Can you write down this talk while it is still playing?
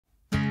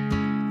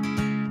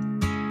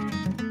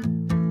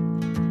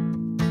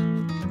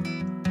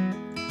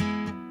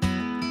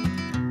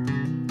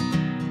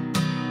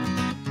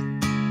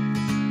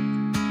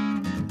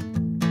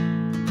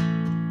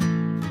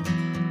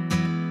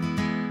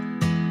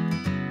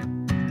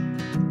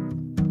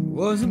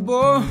was a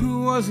boy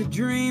who was a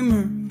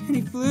dreamer, and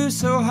he flew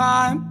so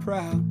high and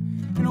proud.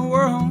 In a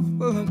world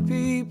full of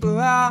people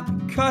out,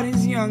 cut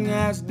his young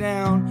ass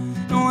down.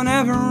 No one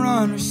ever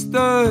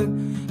understood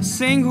a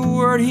single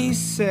word he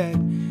said,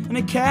 and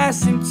it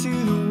cast him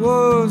to the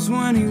wolves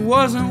when he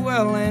wasn't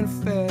well and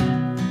fed.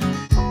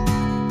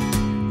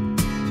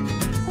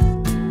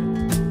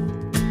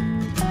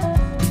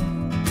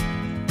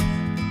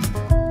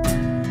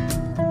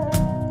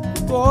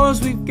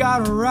 Boys, we've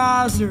got a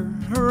riser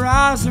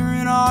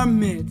in our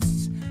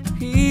midst.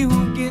 He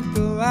will get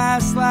the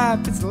last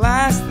laugh, it's the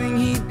last thing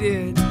he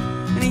did.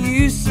 And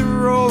he used to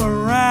roll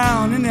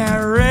around in that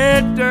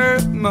red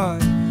dirt mud,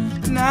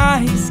 but now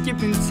he's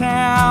skipping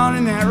town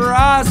and that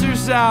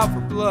riser's out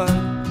for blood.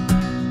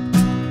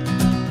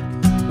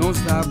 Don't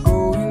stop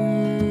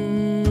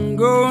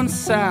going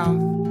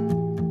south,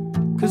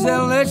 'cause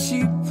they'll let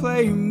you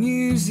play your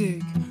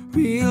music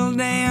real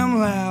damn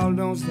loud.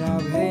 Don't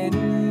stop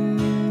heading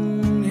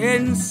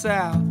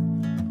south,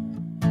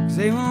 'cause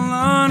they won't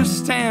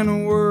understand the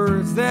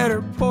words that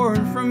are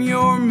pouring from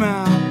your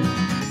mouth.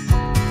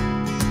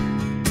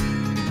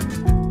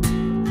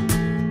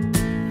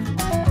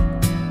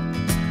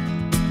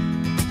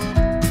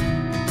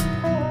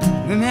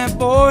 Then that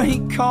boy, he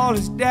called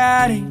his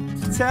daddy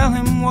to tell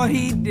him what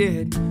he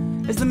did,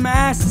 as the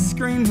master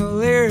screamed the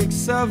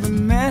lyrics of the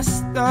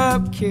messed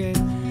up kid.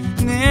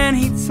 And then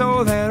he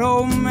told that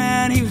old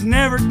man he was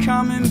never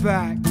coming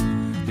back,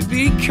 to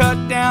be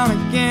cut down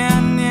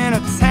again in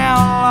a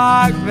town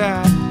like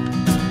that.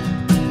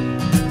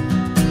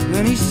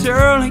 Then he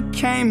surely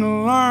came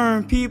to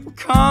learn people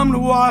come to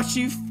watch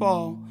you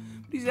fall,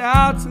 but he's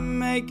out to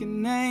make a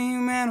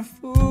name and a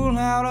fool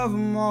out of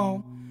them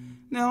all.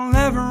 They'll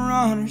never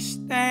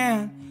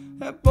understand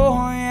that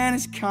boy and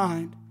his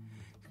kind.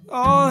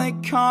 All they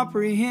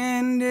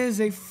comprehend is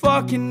a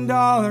fucking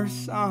dollar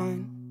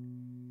sign.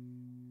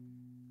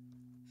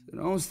 So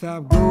don't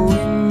stop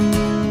going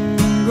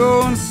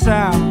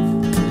south,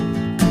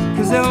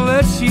 'cause they'll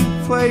let you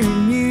play your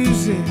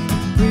music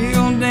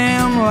real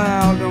damn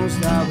loud. Don't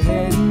stop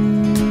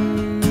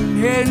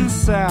heading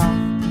south,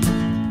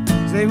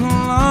 'cause they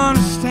won't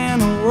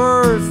understand the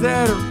words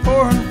that are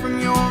pouring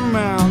from your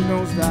mouth.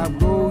 Don't stop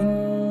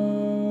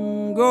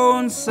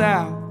going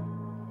south,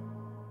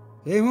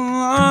 they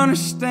won't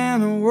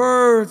understand the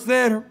words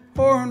that are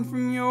pouring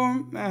from your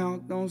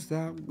mouth. Don't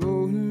stop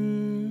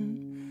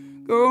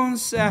going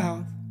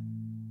south,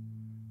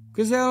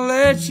 'cause they'll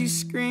let you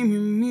scream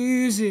your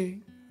music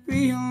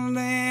real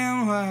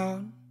damn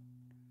loud.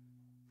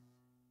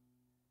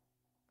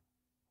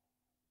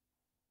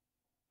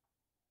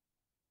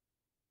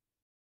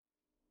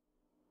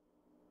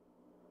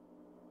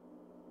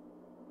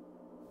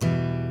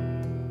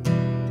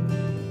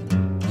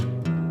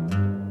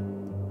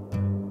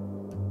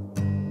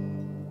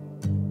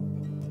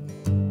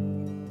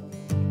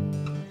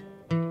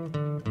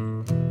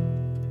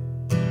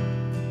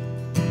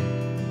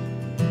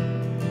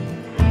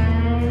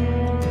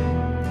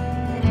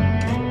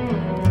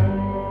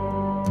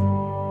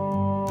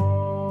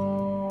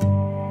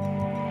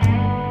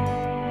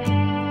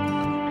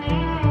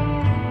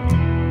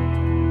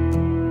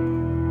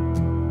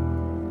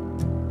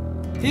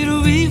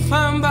 It'll be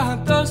fine by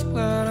dusk,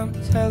 but I'm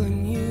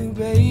telling you,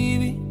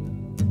 baby,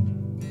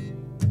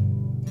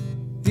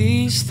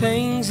 these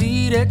things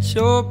eat at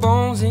your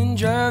bones and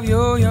drive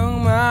your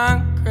young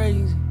mind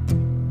crazy.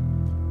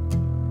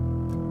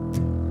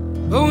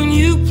 But when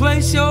you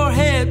place your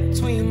head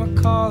between my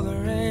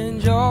collar and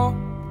jaw,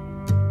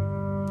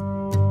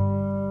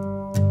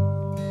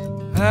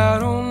 I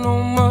don't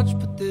know much,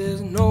 but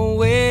there's no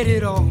weight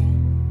at all.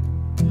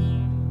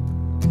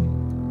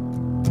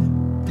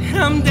 And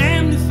I'm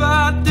damned if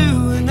I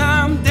do, and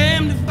I'm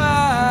damned if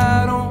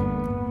I don't.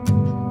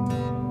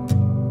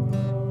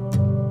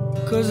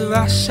 'Cause if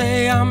I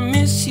say I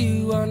miss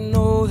you, I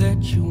know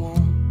that you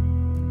won't.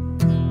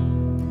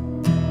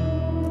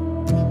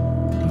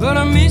 But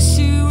I miss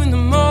you in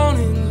the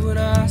mornings when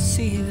I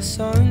see the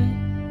sun.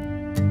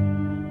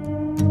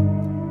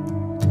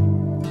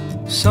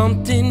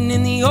 Something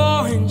in the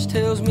orange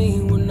tells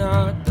me we're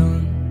not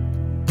done.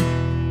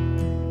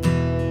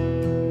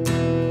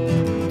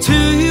 To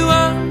you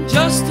I'm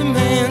just a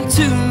man,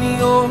 to me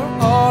you're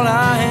all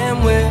I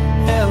am. Where the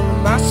hell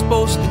am I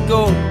supposed to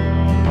go?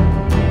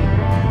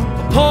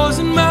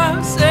 Poison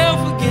myself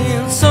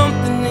again.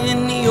 Something in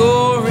the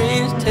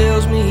orange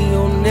tells me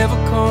you're never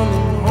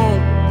coming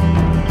home.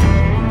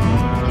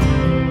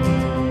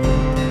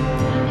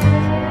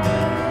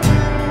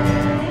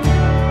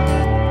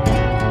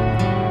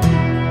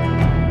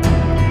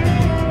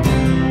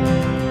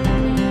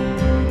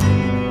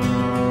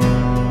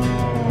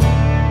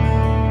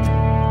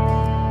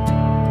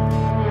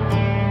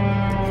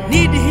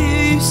 Need to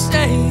hear you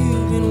say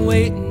you've been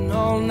waiting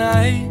all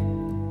night.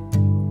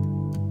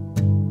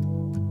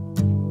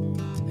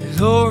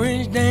 There's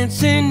orange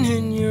dancing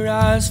in your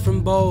eyes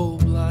from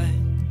bulb light.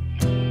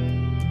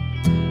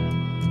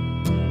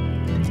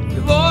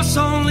 Your voice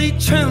only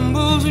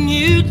trembles when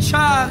you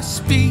try to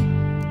speak.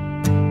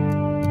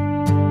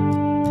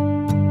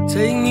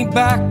 Take me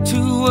back to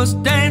us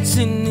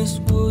dancing this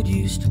wood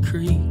used to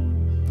creep.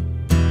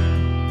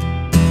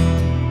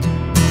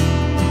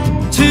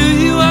 To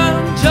you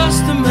I'm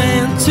just a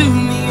man, to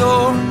me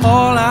you're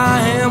all I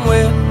am.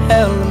 Where the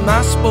hell am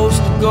I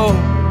supposed to go?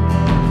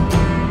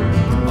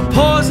 I'm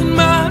poisoning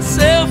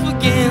myself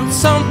again.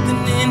 Something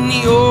in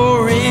the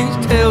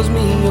orange tells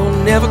me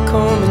you're never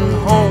coming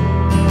home.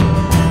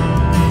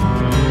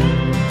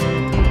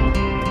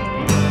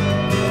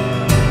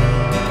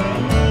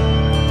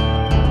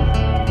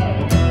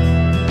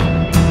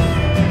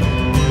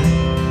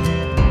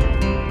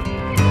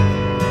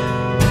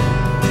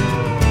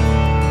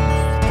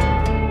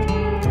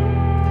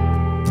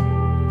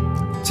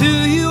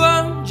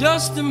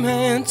 Just a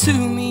man, to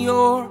me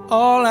you're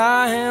all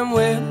I am.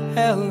 Where the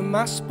hell am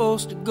I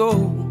supposed to go?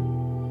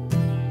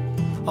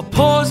 I'll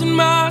poison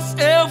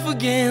myself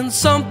again.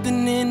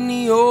 Something in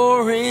the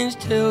orange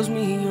tells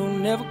me you're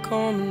never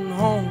coming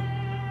home.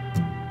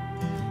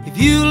 If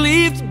you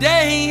leave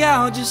today,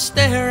 I'll just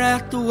stare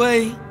at the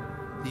way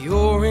the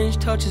orange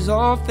touches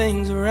all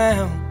things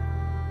around.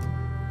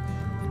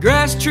 The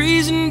grass,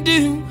 trees, and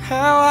dew,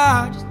 how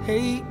I just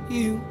hate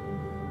you.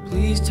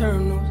 Please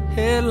turn those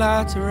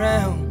headlights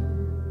around.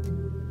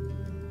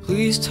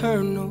 Please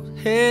turn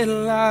those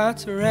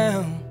headlights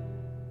around.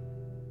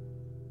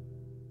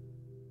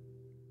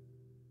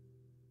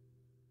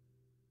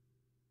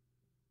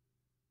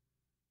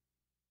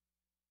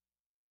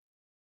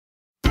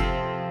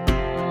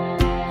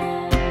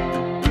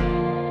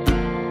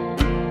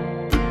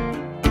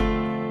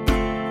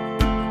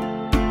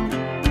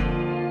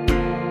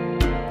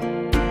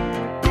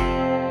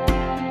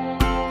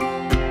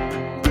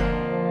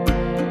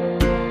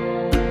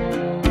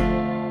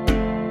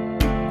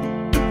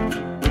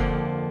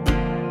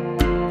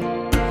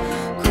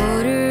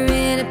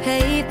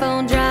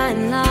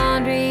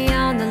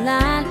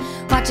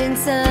 Watching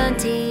sun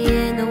tea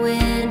in the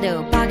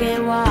window,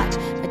 pocket watch,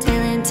 my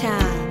tailing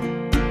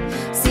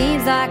time.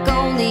 Seems like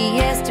only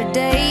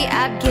yesterday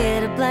I'd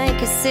get a blank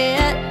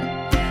cassette,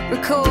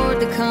 record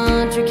the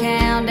country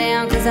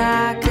countdown, cause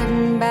I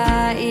couldn't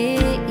buy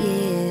it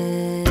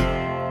yet.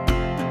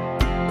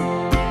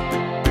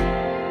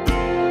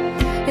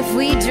 If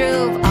we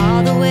drove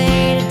all the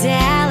way to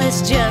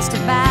Dallas just to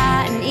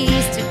buy an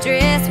Easter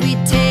dress,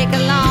 we'd take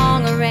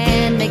along a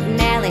Rand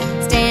McNally,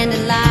 stand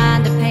in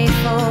line to pay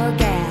for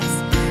gas.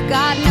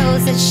 God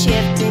knows that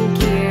shifting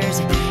gears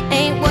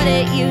ain't what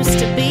it used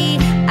to be.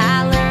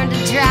 I learned to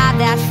drive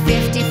that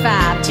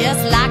 55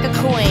 just like a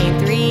queen,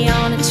 3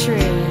 on a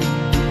tree.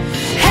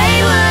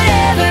 Hey,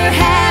 whatever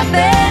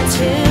happened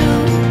to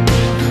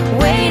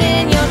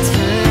waiting your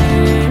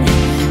turn,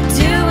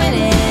 doing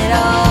it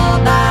all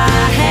by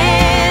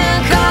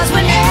hand? 'Cause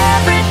when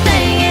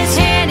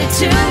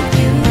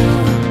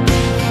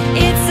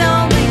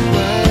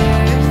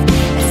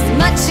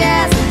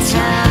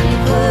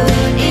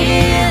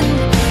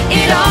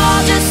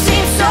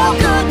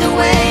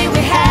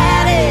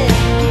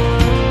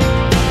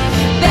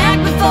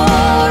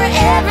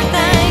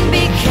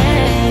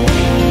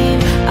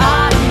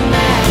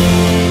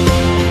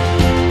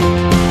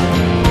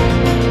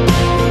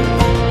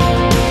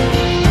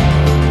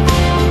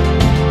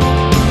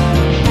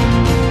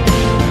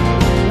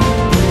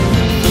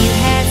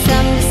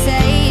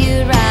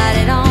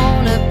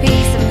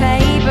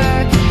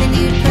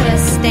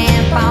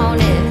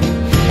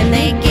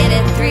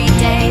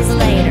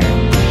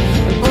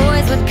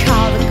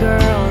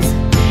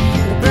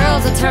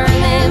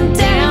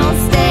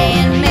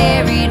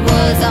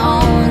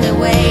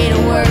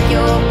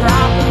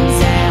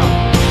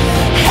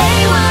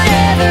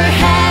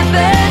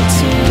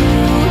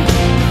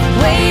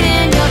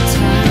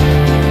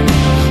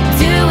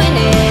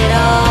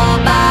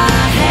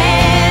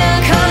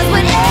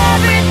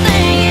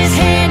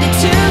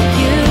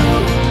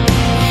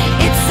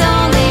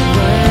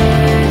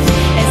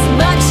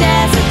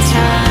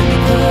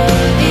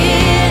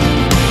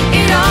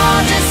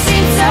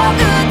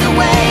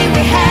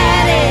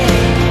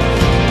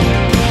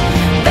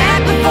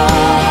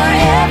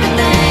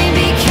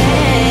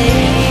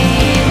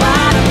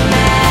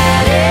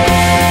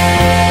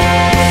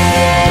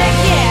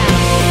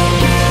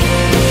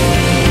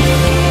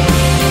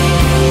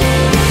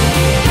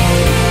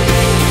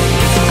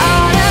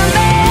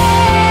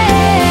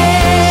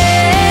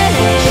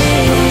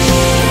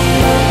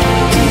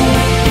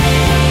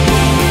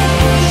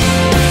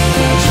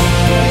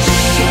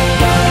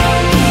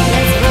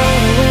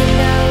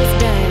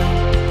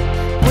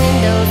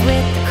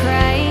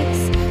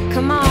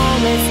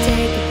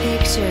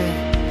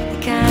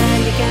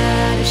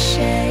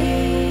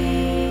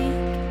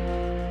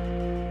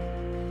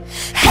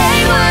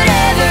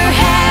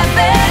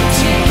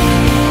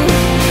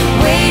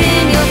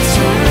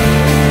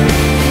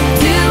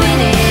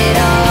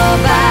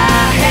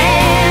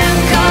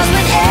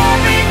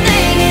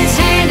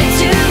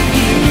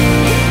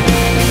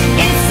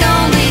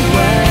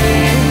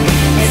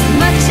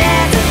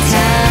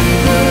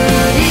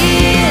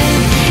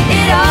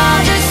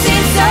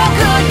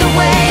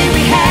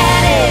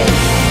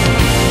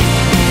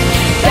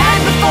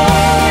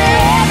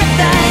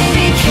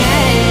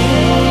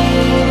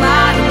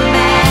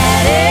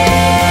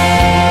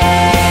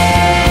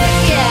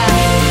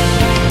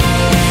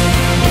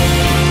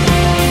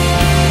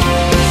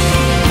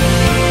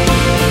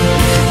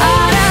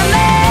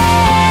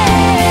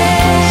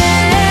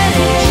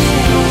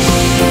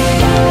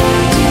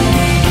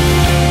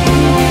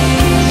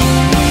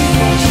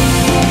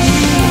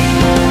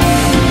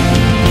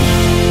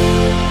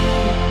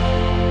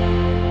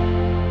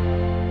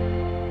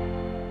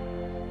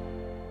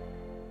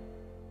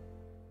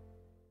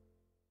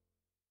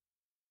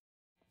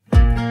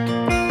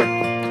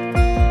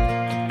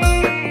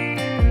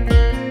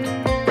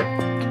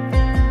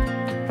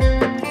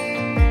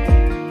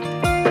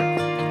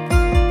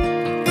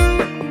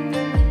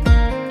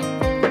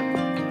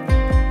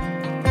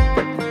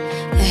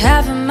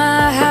Half of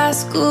my high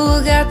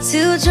school got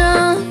too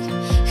drunk.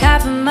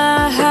 Half of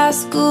my high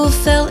school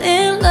fell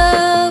in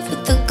love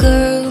with the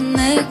girl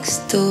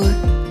next door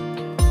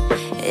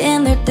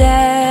in their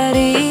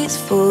daddy's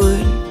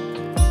Ford.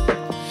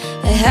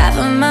 Half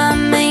of my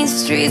main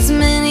street's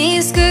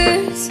mini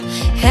skirts.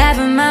 Half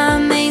of my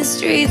main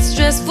street's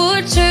dressed for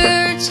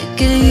church. It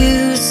could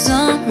use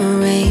some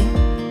rain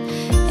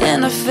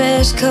and a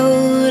fresh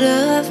coat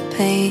of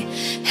paint.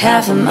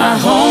 Half of my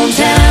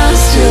hometown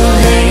still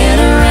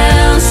hanging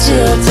around,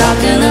 still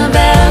talking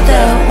about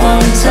that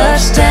one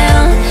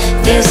touchdown.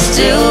 They're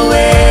still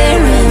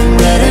wearing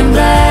red and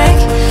black,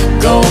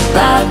 go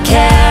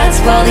Bobcats,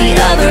 while the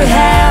other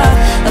half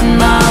of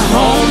my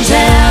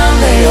hometown,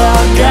 they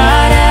all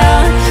got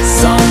out.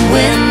 Some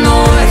went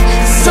north,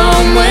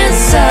 some went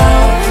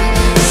south,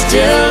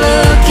 still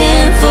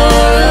looking for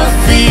a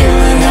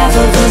feeling half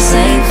of us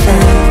ain't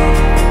found.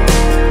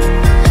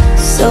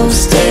 So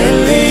stay or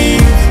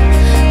leave,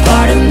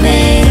 part of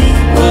me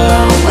will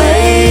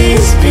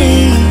always be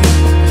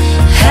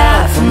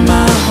half of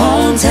my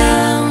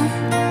hometown.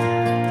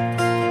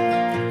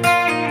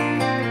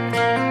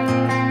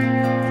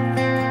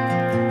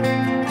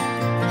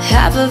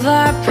 Half of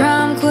our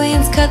prom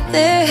queens cut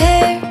their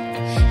hair.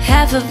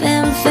 Half of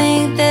them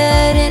think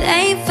that it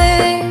ain't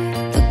fair.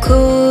 The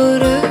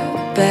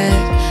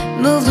quarterback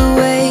moved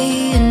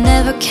away and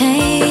never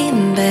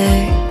came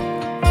back.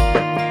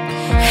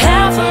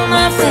 Half of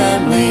my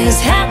family is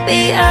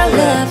happy I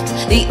left,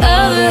 the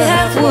other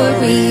half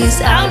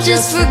worries I'll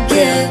just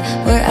forget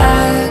where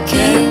I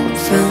came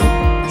from,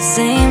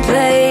 same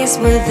place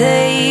where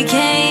they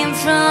came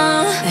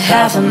from.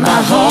 Half of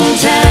my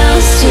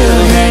hometown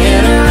still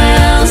hanging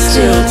around,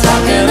 still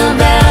talking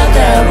about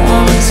that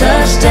one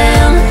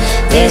touchdown.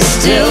 They're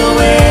still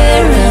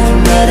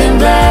wearing red and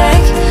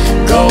black,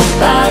 go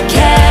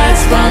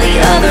Bobcats, while the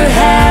other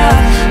half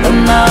of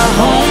my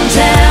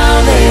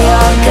hometown, they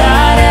all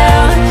got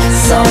out.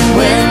 Some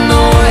went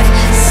north,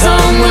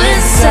 some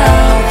went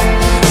south,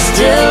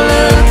 still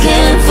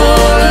looking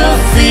for a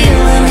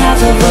feeling half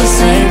of us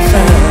ain't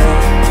found.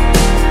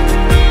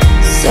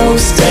 So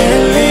stay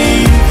or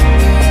leave,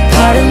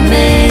 part of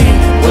me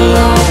will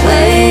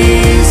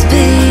always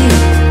be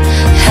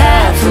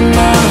half of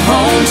my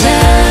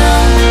hometown.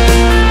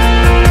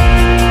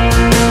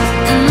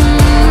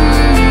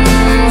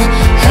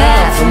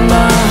 Half of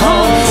my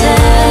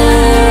hometown.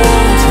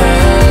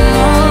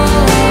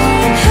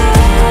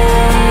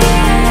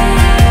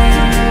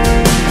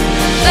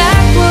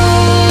 Back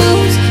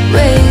roads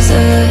raise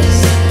us,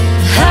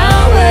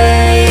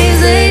 highways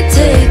they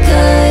take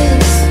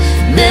us,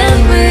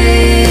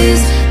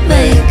 memories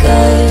make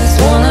us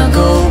wanna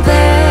go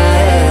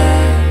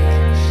back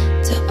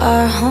to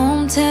our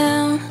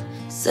hometown,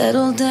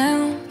 settle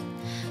down,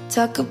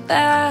 talk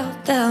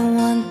about that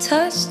one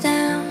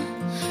touchdown,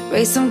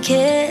 raise some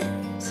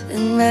kids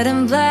in red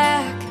and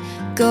black,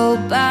 go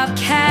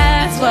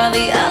Bobcats, while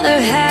the other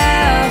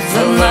half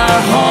of my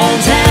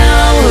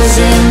hometown was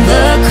in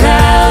the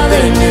crowd.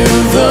 They knew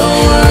the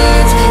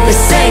words, they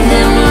sang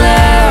them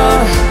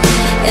loud,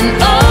 and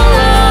all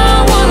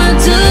I wanna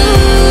do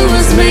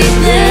is make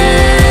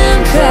them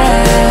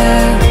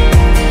cry.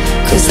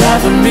 'Cause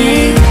half of me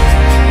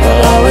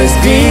will always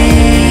be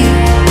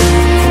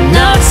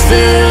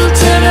Knoxville,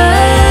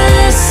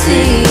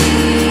 Tennessee,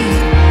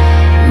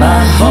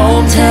 my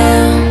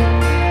hometown.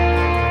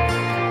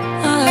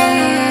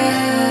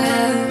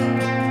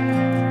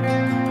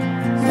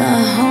 My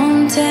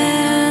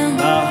hometown.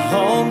 My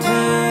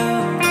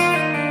hometown.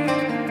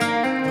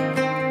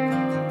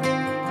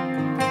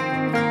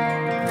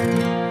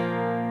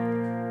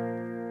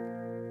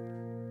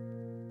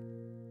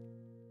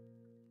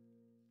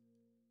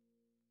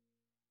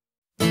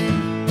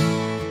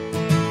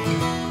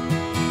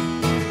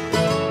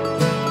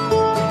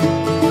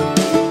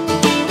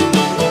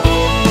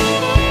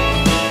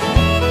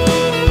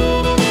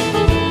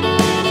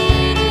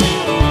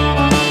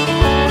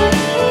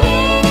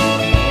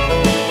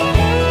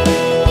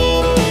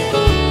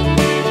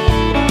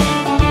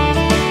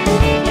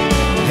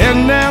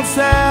 Heading down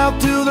south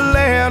to the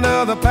land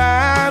of the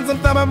pines, I'm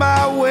thumbing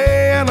my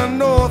way into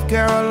North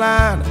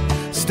Carolina,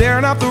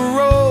 staring up the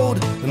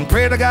road and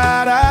pray to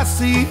God I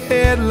see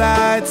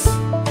headlights.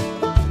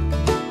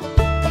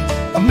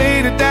 I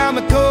made it down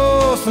the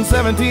coast in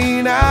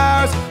 17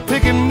 hours,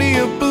 picking me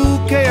a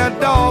bouquet of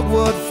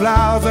dogwood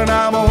flowers, and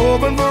I'm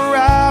hoping for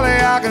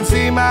Raleigh I can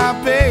see my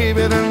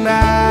baby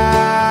tonight.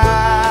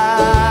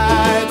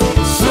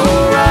 So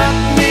rock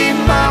me,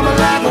 mama,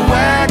 like a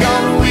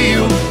wagon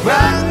wheel,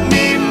 rock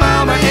me,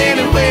 mama,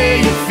 any way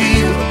you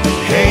feel.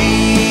 Hey,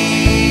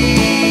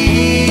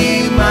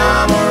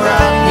 mama,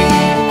 rock me.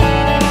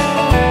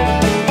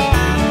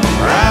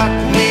 Rock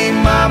me,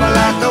 mama,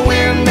 like the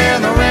wind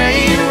and the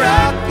rain.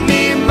 Rock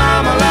me,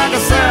 mama, like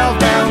a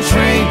southbound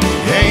train.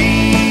 Hey,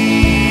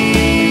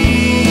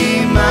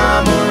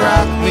 mama,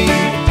 rock me.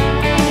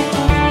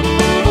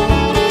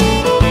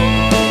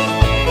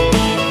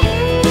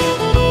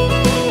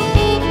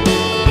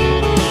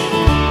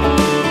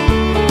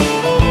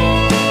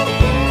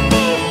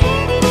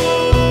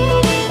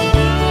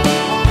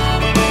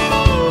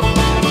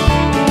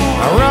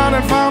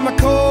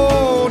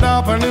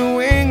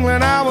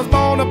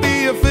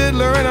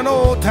 join an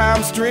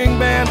old-time string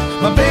band.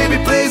 My baby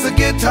plays the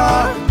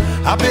guitar,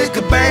 I pick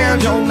a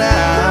banjo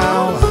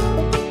now.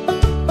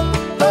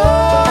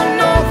 Oh,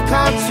 North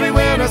Country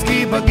winters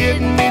keep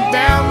getting me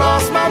down.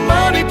 Lost my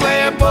money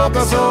playing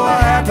poker, so I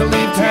had to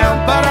leave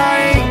town. But I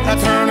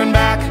ain't turning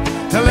back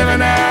to living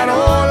that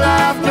old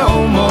life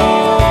no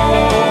more.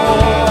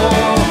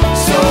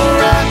 So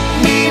rock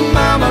me,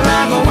 mama,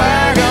 like a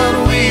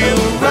wagon wheel.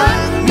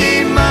 Rock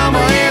me, mama,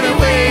 any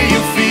way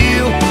you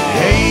feel.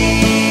 Hey,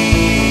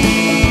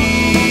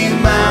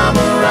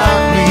 mama,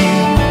 rock me.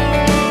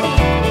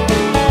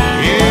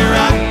 Yeah,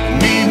 rock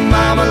me,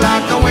 mama,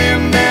 like the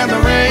wind and the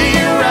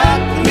rain.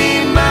 Rock me,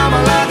 mama,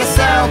 like a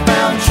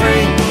southbound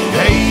train.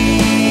 Hey,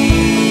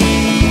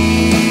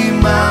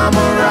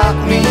 mama, rock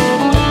me.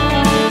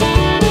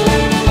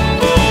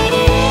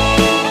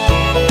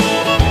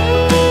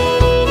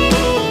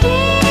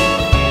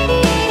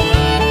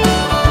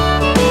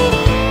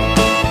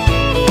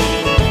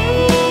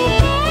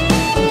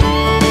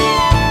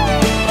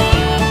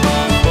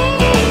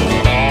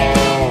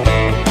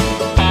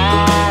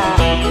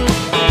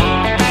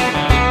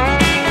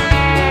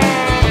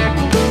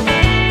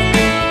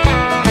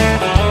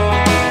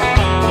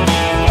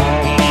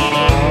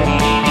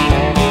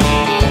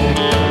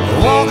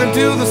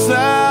 To the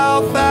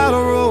south out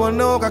of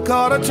Roanoke, I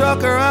caught a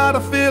trucker out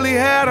of Philly,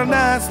 had a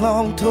nice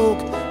long toke.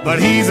 But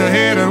he's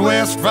headed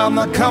west from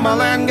the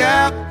Cumberland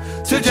Gap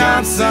to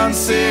Johnson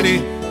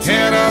City,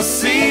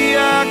 Tennessee.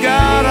 I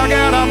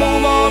gotta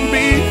move on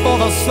before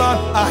the sun.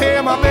 I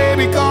hear my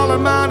baby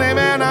calling my name,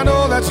 and I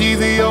know that she's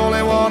the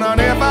only one.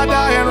 And if I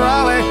die in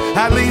Raleigh,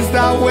 at least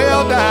I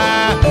will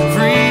die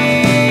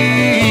free.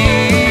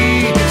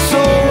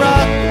 So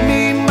rock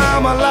me,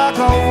 mama, like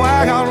a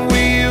wagon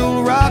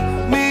wheel. Rock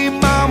me,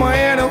 mama,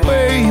 any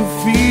way you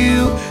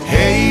feel.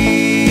 Hey,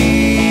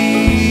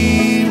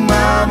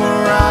 mama,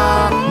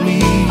 rock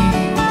me.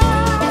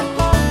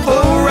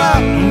 Oh,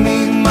 rock me,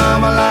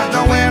 mama, like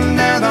the wind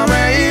and the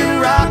rain.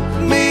 Rock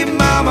me,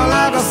 mama,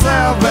 like a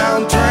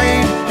southbound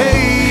train.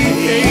 Hey,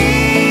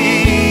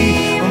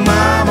 hey,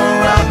 mama,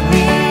 rock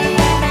me.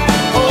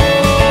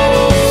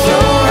 Oh, so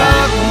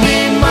rock me,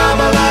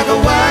 mama, like a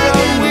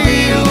wagon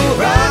wheel.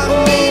 Rock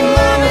me,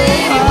 mama,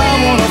 I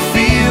wanna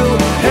feel.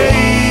 Hey,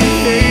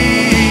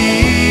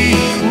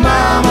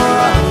 mama,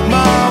 rock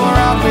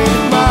me,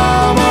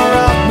 mama,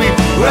 rock me.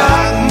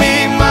 Rock me,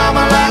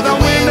 mama, like the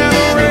wind and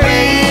the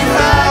rain.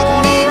 I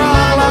wanna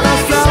rock like a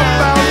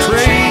southbound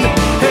train.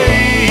 Hey,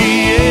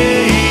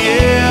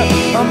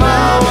 yeah,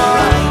 mama,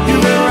 you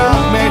can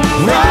rock me,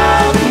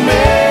 rock me.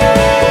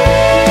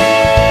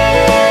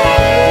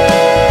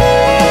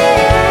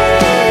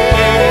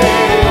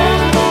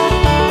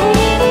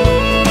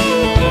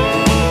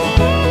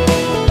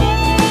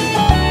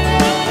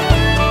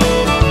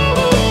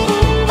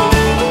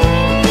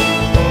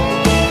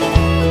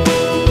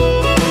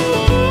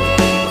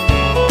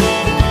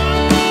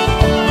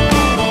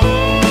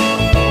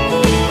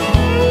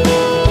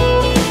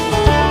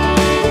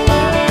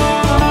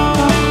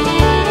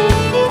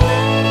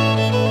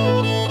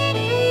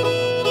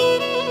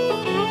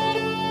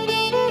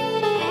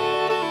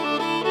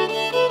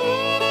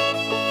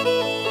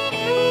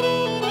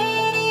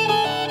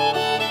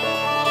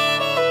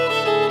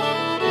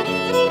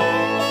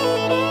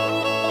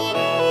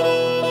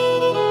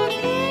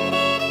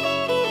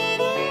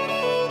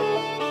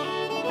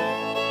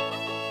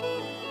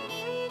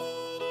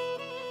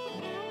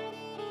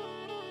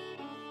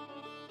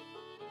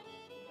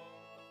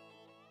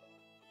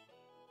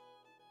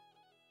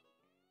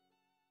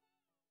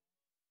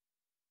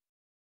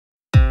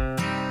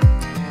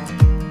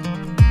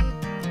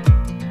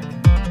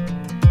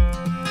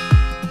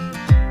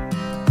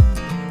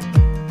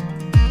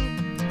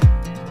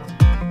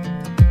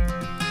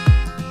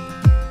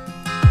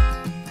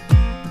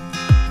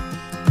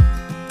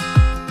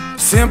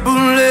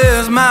 Simple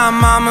as my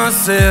mama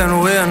said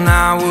when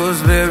I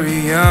was very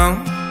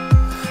young.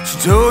 She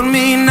told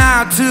me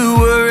not to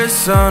worry,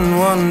 son,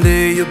 one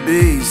day you'll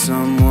be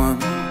someone.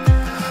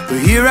 But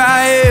here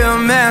I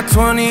am at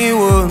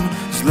 21,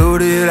 as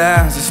loaded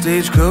as a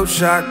stagecoach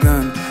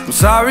shotgun. I'm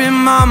sorry,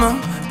 mama,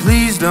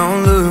 please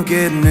don't look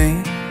at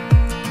me.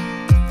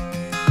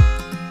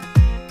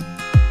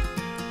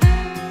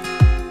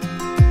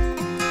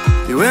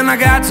 When I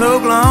got to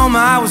Oklahoma,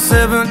 I was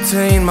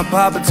 17. My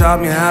papa taught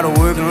me how to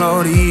work, and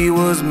Lord, he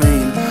was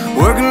mean.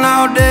 Working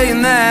all day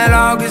in that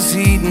August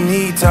heat, and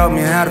he taught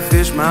me how to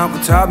fish. My uncle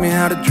taught me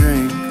how to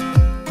drink.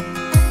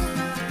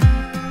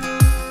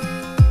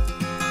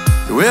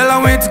 Well, I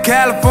went to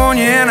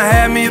California and I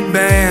had me a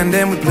band,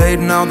 and we played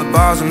in all the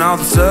bars in all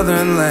the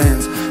southern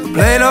lands. We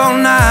played all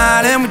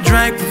night and we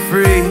drank for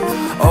free,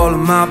 all of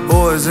my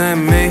boys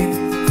and me.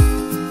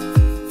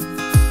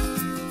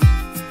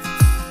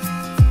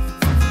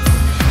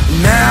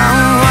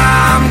 Now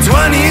I'm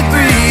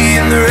 23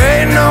 and there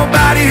ain't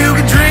nobody who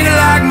can drink it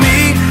like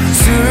me.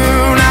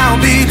 Soon I'll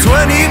be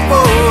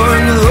 24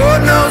 and the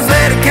Lord knows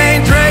that I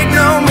can't drink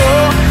no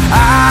more.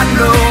 I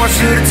know I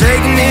should have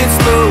taken it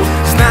slow,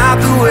 it's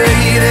not the way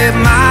that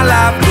my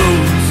life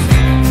goes.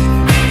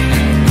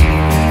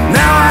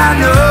 Now I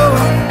know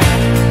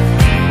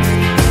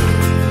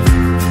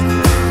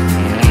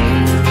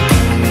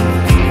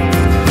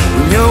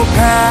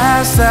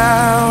pass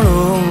out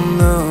on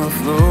the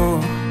floor.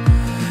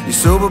 You're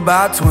sober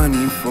by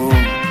 24.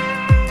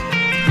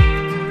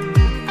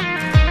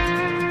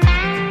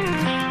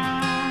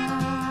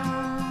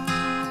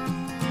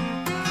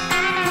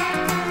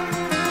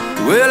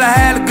 Well, I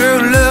had a girl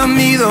who loved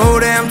me the whole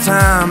damn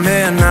time,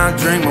 and I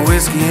drank my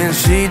whiskey and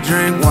she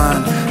drank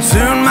wine.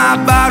 Soon my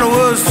bottle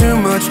was too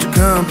much to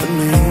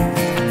company.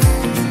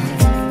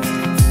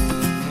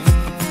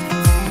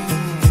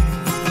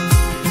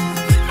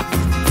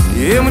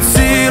 Yeah, we'd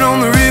sit on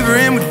the river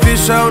and we'd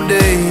fish all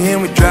day,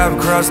 and we'd drive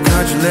across the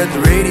country, let the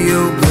radio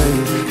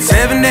play.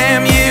 7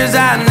 damn years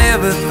I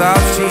never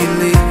thought she'd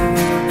leave.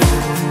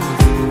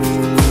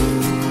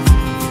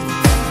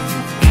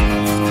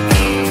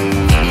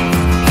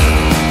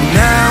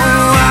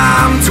 Now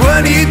I'm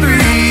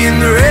 23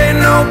 and there ain't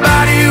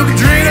nobody who can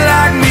drink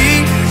like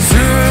me.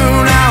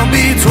 Soon I'll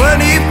be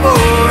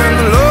 24 and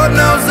the Lord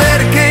knows that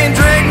I can't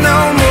drink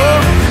no more.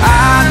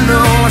 I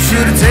know I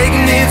should have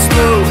taken it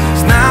slow.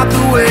 It's not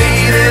the way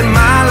that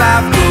my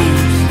life goes.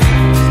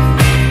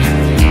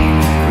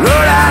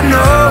 Lord, I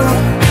know.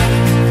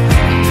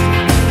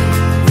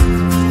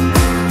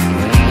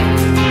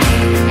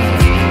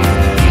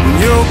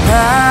 You're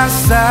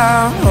passed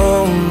out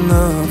on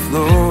the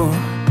floor.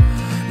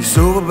 You're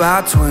sober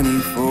by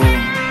 24.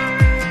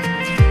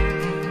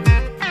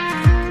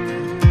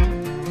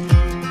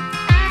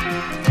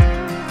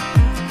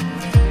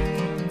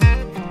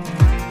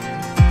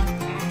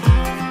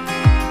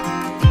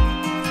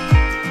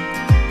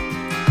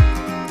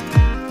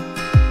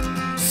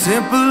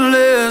 Simple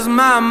as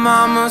my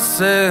mama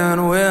said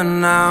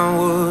when I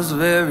was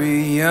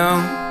very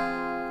young.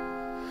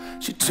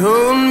 She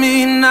told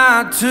me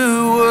not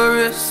to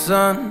worry,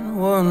 son,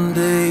 one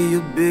day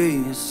you'll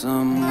be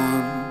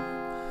someone.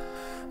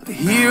 But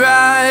here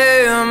I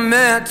am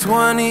at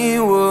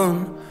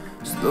 21,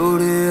 as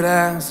loaded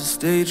as a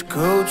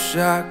stagecoach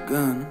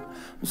shotgun.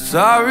 I'm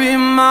sorry,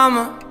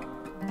 mama,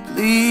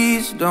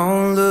 please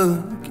don't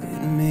look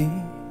at me.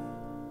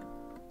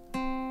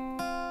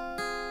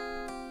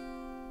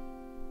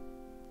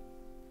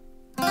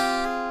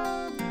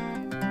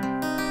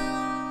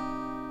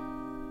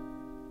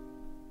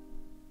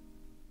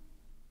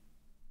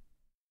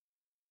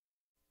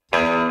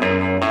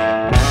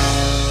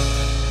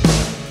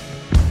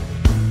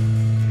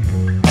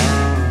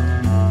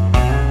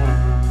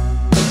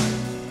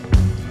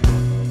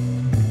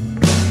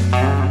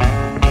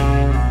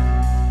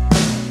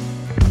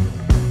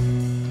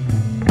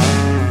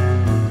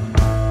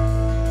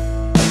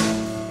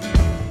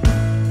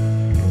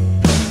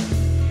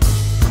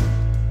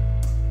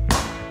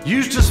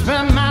 Used to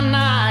spend my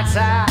nights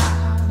out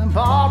in the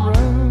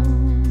barroom.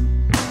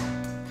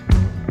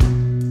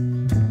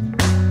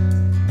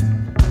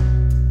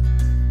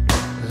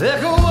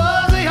 Liquor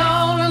was the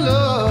only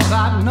love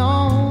I'd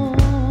known.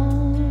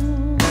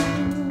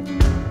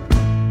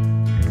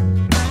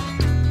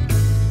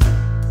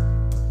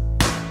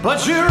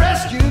 But you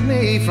rescued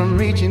me from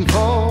reaching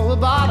for the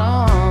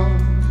bottom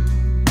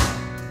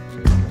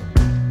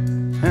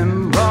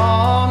and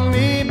brought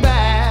me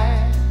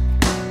back,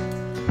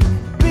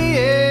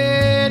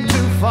 being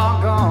too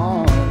far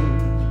gone.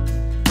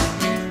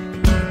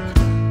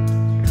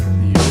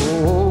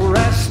 You're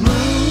as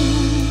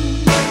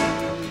smooth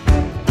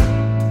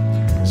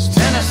as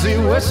Tennessee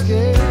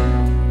whiskey.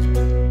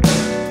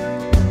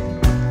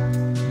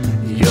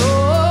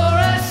 You're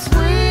as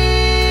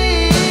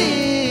sweet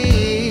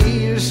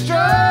as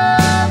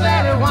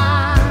strawberry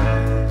wine.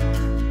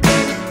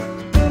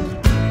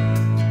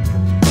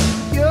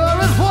 You're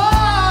as warm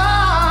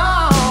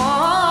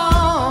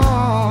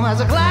as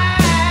a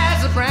glass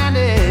of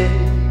brandy.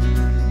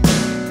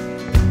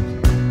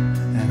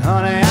 And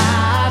honey, I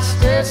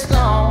stay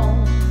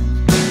stoned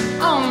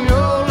on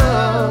your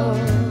love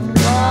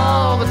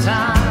all the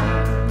time.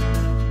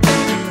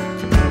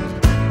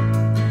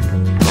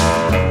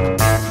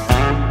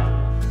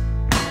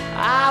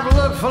 I've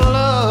looked for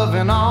love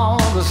in all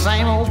the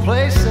same old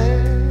places.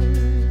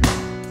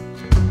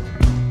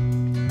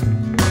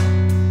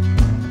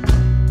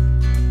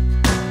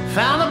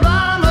 Found the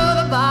bottom of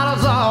the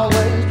bottle's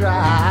always dry.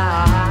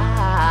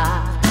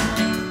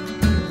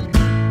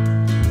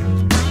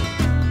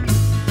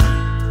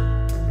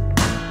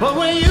 But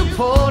when you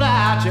poured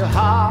out your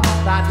heart,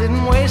 I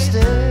didn't waste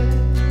it.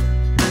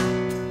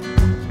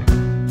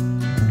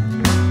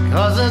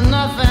 'Cause there's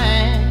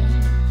nothing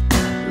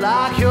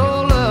like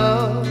your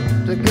love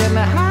to get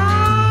me high.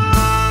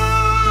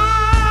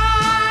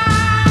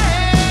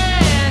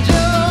 And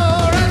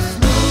you're as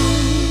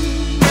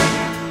smooth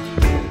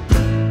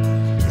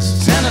as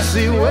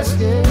Tennessee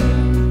whiskey.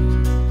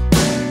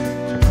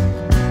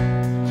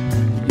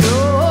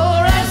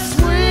 You're as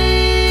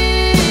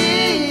sweet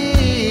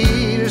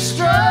as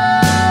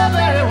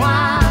strawberry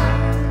wine.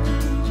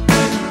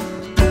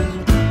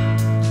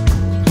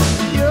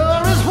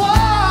 You're as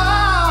warm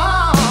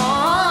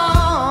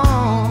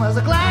as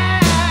a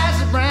glass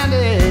of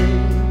brandy.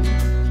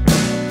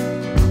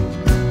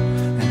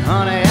 And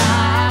honey,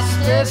 I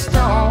stay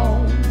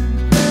stoned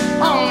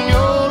on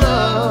your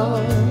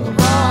love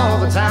all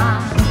the time.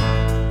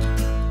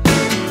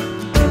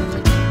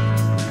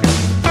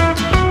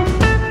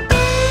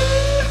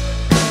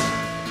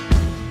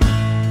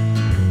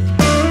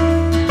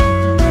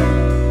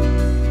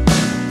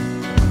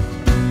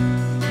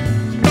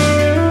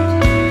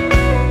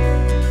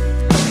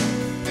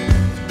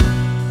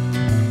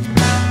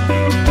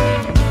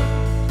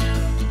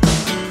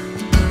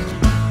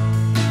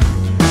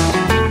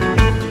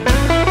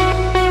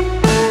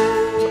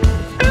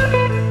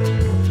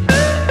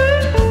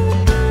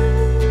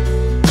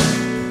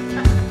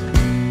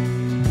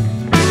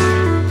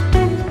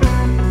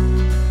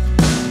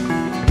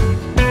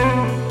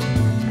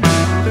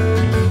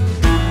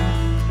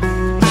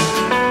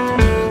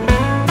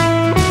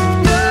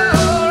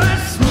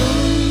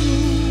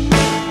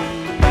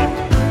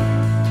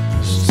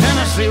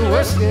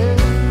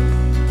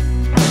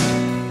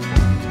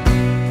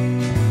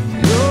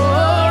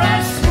 You're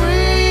as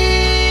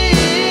sweet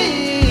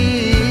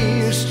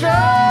as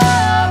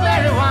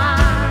strawberry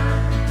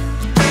wine.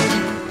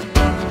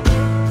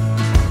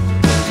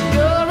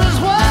 You're as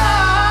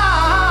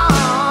warm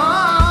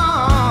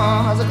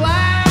as a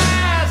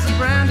glass of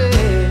brandy.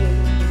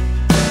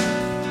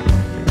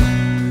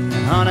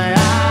 And honey, I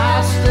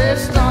stay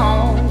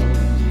stoned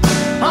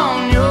on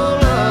your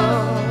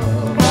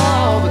love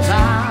all the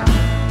time.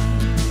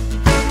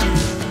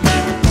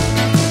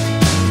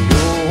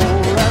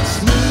 You're as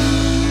smooth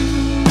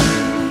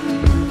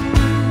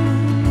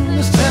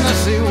as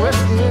Tennessee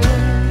whiskey.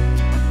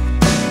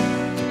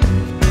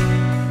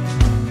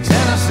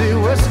 Tennessee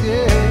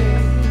whiskey.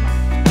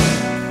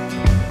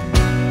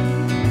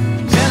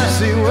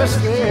 Tennessee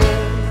whiskey.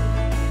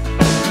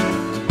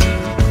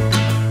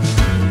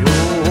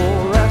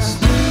 You're as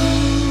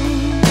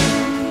smooth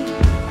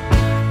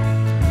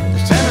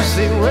as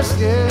Tennessee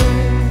whiskey.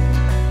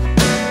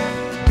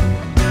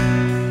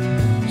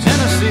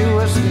 Tennessee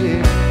whiskey.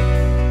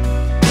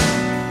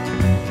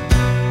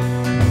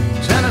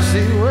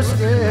 Tennessee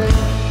whiskey.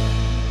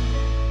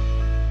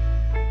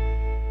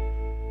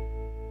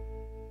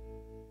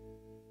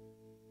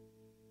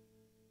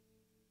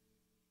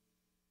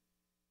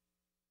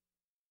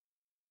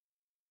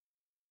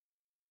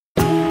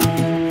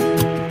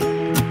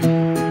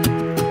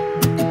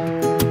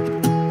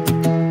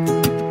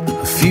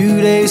 A few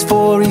days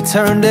before he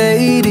turned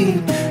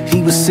 80,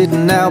 he was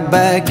sitting out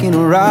back in a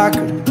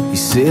rocker. He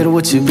said,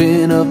 "What you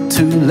been up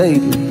to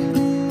lately?"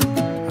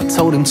 I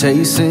told him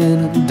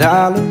chasing a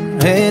dollar,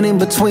 and in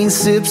between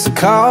sips of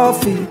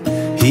coffee,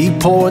 he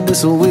poured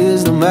this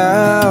wisdom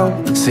out.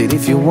 Said,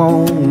 "If you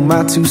want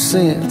my 2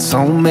 cents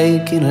on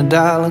making a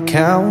dollar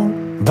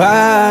count,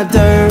 buy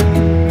dirt,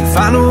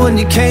 find the one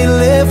you can't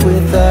live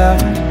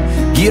without.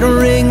 Get a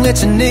ring,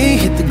 let your knee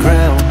hit the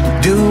ground.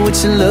 Do what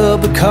you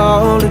love, but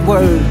call it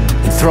work.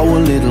 And throw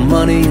a little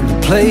money in the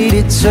plate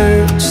at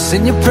church.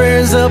 Send your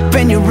prayers up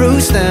and your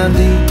roots down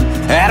deep.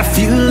 Add a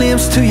few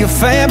limbs to your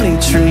family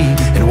tree,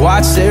 and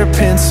watch their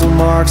pencil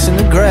marks in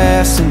the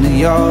grass in the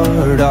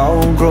yard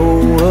all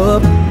grow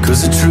up.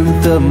 Cause the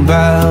truth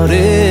about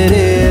it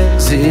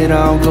is, it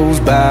all goes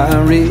by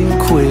real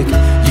quick.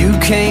 You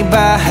can't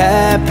buy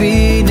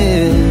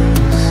happiness,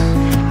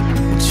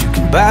 but you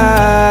can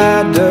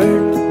buy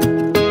dirt."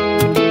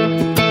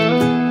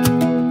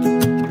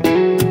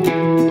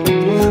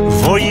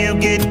 Before you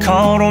get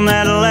caught on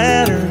that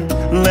ladder,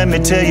 let me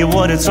tell you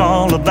what it's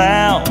all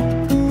about.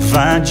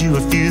 Find you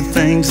a few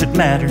things that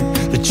matter,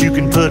 that you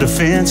can put a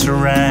fence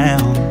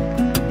around.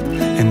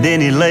 And then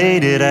he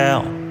laid it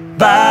out.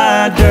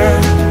 Buy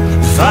dirt,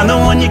 find the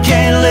one you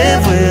can't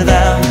live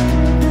without.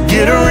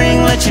 Get a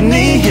ring, let your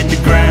knee hit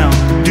the ground.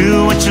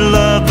 Do what you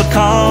love, but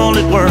call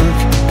it work.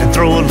 And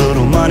throw a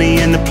little money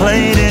in the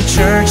plate at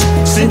church.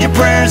 Send your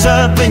prayers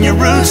up and your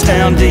roots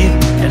down deep.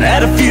 And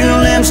add a few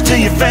limbs to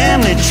your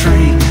family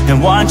tree. And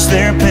watch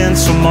their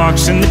pencil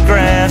marks in the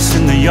grass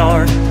in the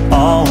yard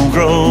all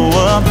grow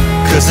up.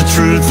 Cause the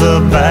truth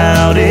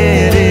about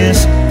it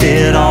is,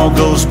 it all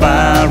goes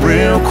by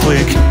real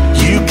quick.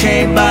 You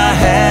can't buy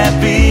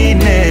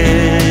happiness,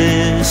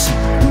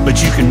 but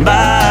you can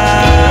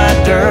buy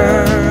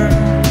dirt.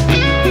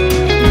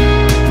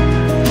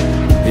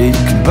 You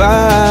can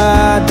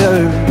buy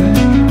dirt.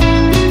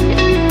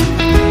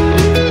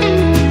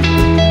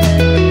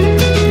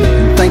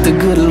 Thank the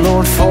good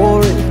Lord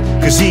for it,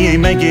 Cause he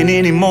ain't making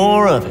any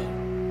more of it.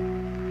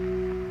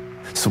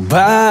 so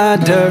buy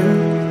dirt.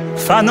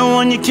 Find the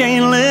one you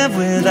can't live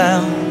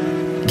without.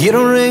 Get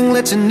a ring,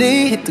 let your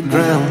knee hit the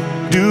ground.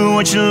 Do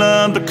what you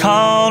love, but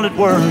call it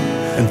work.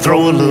 And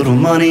throw a little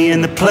money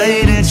in the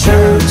plate at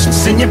church. And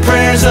send your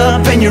prayers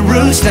up and your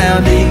roots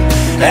down deep.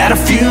 Add a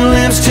few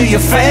limbs to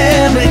your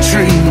family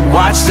tree.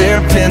 Watch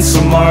their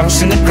pencil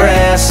marks in the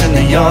grass in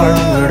the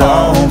yard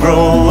all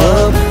grow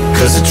up.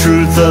 Cause the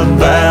truth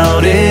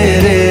about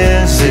it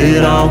is,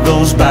 it all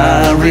goes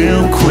by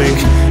real quick.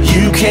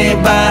 You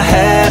can't buy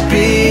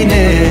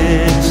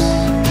happiness,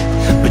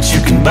 but you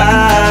can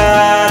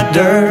buy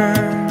dirt.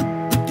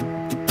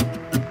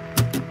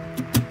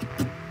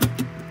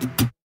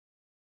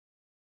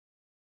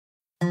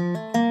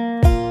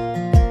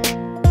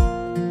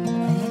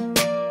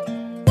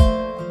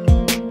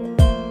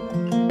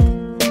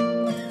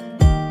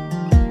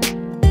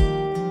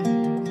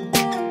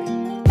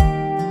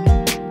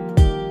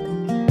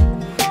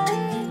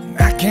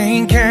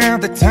 Can't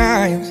count the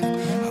times I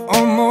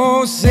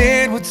almost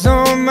said what's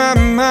on my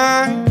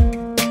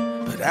mind,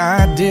 but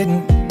I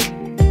didn't.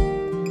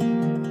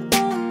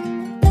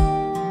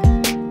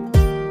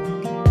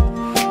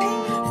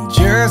 And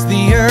just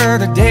the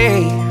other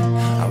day,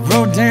 I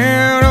wrote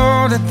down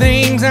all the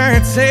things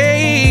I'd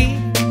say,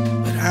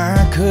 but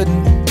I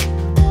couldn't.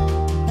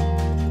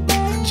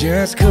 I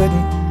just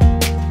couldn't.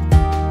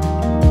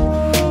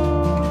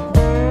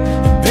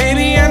 And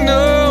baby, I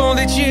know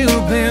that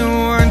you've been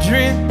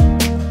wondering.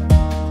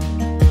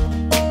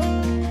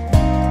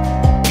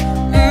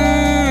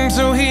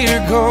 So here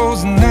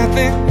goes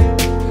nothing,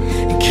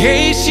 in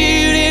case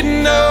you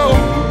didn't know.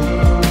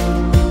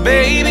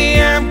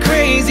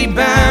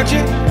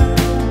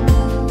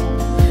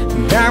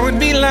 I would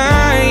be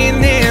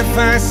lying if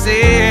I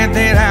said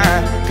that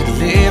I could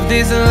live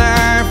this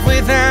life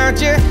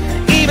without you.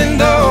 Even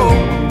though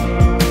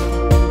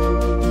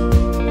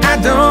I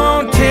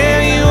don't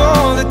tell you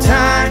all the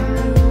time,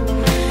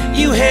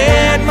 you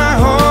had my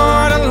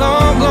heart a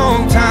long,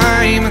 long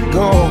time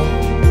ago.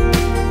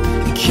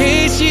 In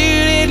case you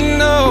didn't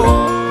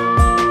know,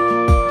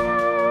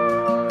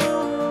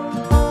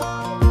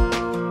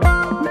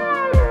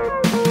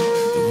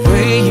 the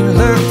way you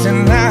look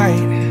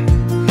tonight,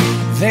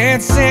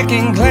 that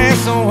second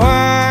glass of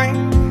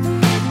wine,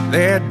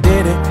 that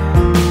did it.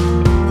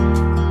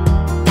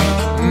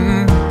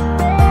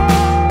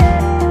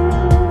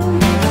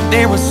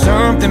 There was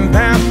something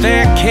about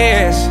that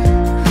kiss,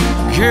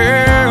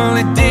 girl,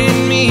 it did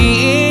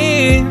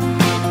me in.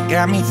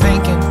 Got me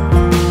thinking,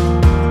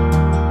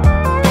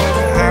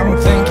 I'm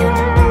thinking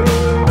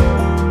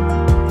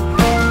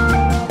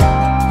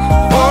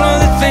all of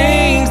the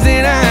things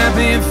that I've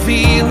been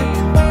feeling.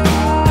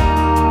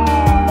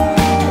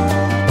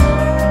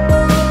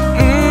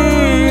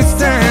 It's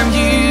time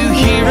you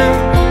hear 'em.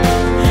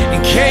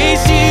 In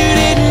case you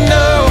didn't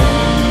know,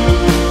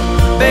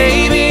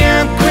 baby,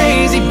 I'm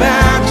crazy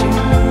about you.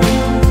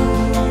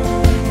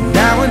 And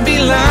I would be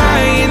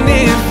lying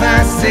if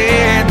I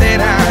said that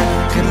I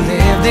could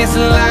live this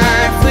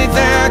life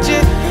without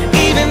you.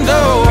 Even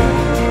though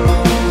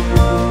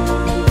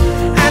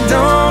I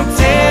don't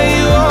tell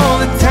you all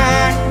the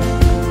time,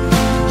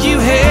 you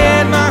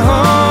had my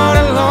heart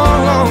a long,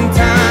 long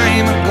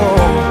time ago.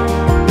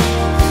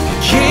 In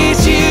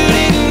case you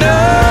didn't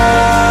know,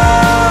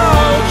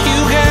 you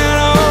got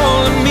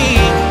all of me.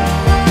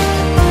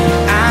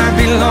 I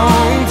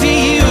belong to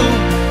you.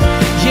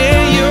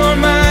 Yeah, you're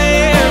my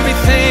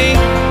everything.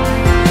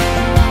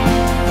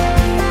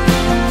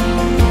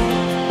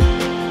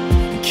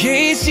 In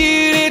case you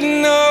didn't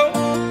know,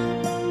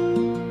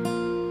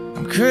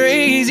 I'm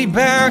crazy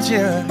about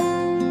you.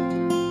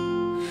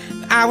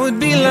 I would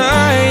be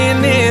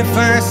lying if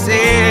I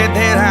said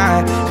that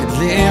I could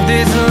live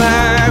this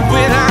life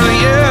without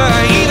you.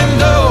 Even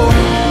though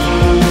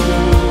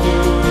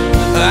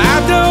I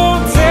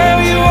don't tell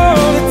you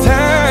all the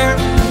time,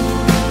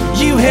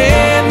 you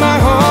had my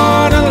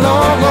heart a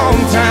long, long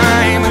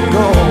time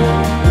ago.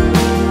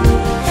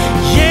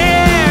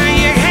 Yeah,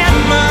 you had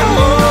my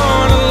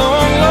heart a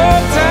long,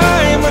 long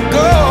time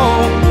ago.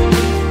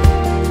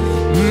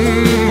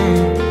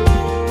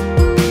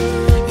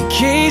 In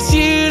case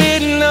you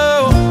didn't know,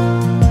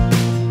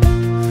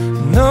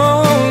 no,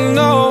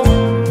 no.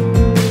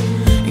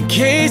 In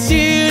case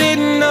you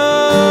didn't know.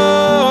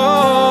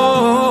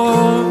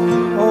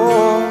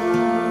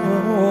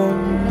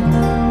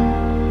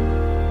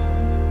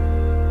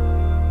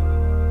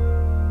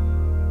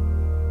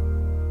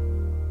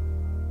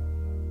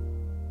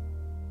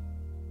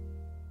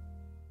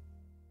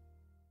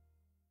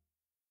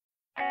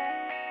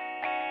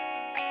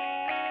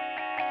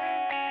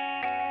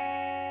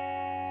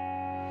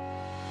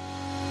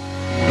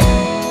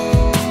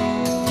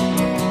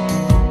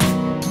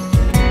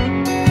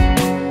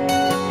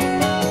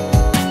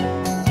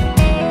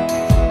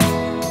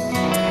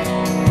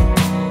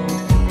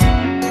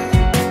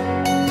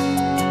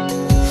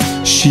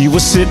 She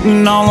was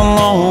sitting all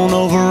alone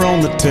over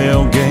on the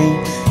tailgate,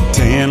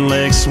 10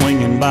 legs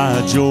swinging by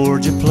a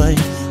Georgia plate.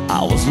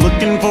 I was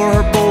looking for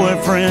her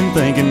boyfriend,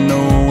 thinking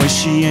no way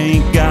she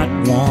ain't got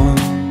one.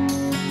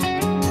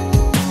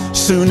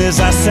 Soon as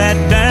I sat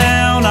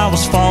down, I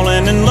was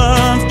falling in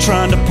love,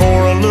 trying to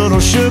pour a little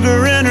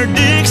sugar in her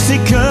Dixie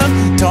cup,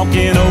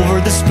 talking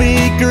over the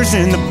speakers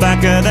in the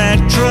back of that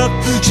truck.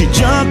 She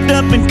jumped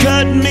up and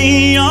cut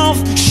me off.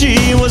 She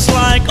was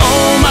like,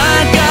 oh my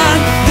God,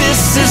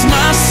 this is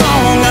my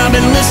song. I've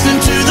been listening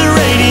to the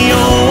radio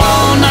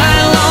all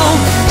night long,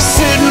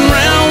 sitting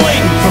around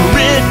waiting for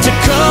it to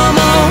come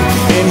on,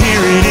 and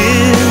here it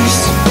is.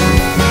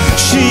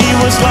 She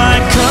was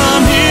like,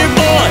 come here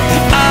boy,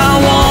 I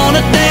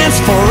wanna dance.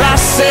 Before I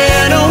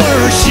said a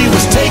word, she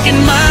was taking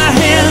my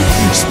hand,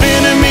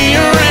 spinning me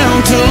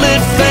around till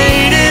it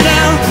faded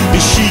out.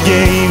 And she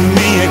gave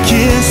me a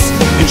kiss,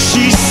 and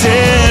she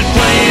said,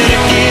 play it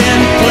again,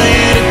 play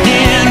it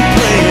again,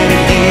 play it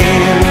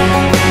again.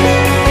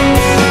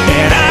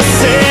 And I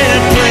said,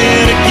 play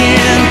it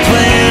again,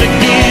 play it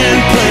again,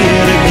 play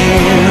it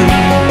again.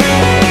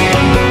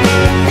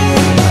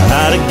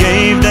 I'd have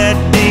gave that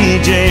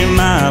DJ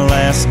my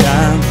last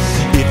dime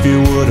if he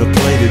would have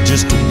played it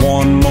just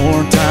one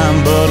more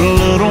time. But a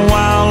little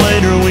while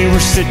later we were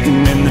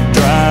sitting in the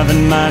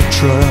driving my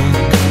truck.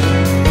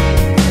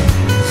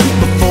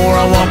 Before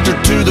I walked her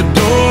to the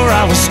door,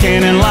 I was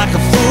scanning like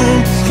a fool,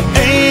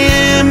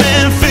 AM,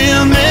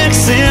 FM,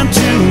 XM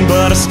too.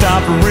 But I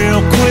stopped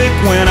real quick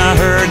when I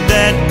heard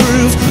that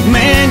groove.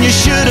 Man, you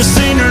should have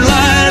seen her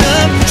light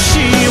up.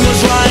 She was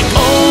like,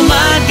 oh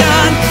my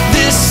God,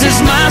 this is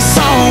my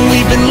song.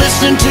 We've been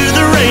listening to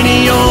the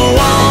radio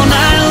all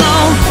night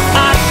long.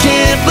 I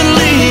can't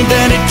believe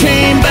that it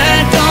came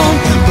back on,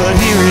 but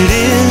here it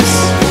is.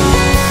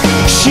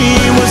 She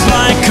was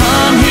like,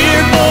 come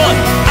here boy,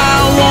 I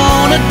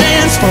wanna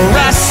dance. For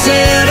I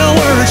said a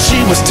word,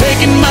 she was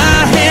taking my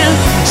hand,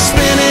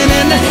 spinning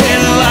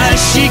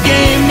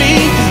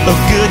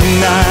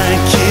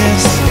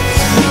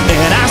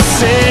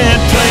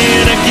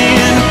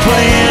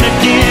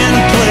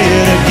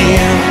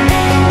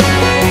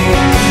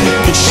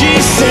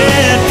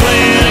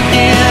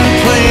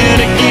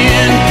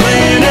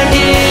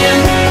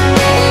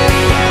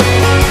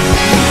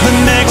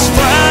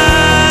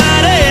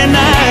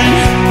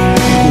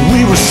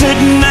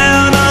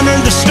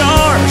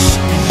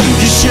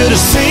should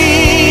have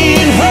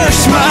seen her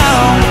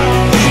smile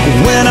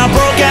when I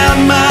broke out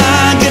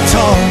my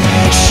guitar.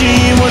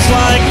 She was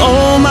like,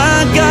 oh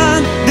my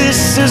God,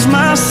 this is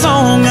my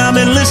song. I've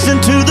been listening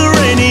to the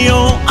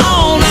radio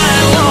all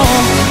night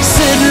long,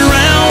 sitting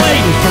around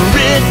waiting for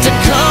it to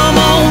come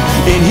on,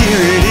 and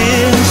here it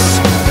is.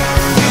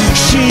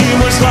 She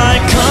was like,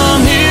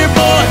 come here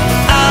boy,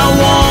 I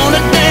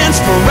wanna dance.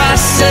 Before I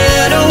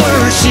said a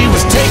word, she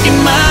was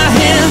taking my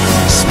hand,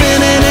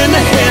 spinning in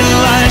the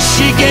headlights.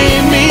 She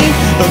gave me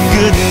a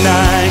good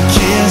night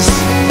kiss,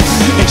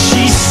 and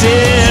she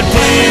said,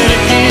 play it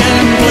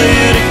again, play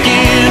it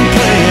again,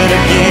 play it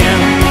again.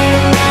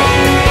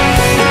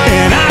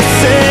 And I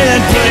said,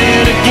 play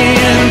it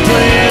again,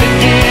 play it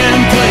again,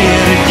 play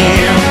it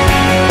again.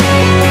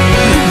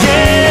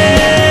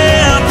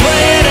 Yeah,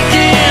 play it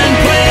again,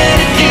 play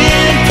it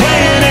again,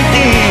 play it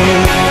again.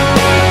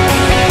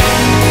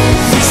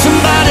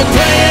 Somebody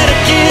play it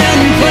again,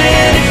 play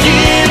it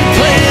again,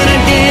 play it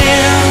again.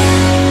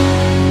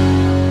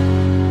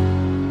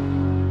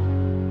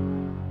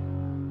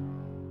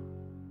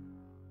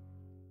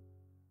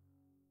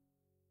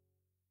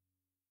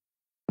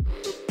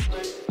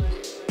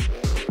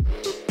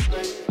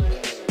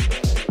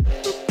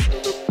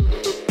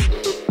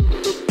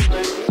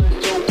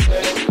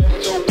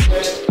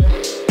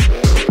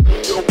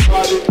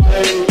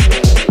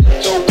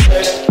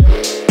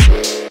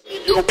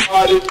 Your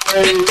body,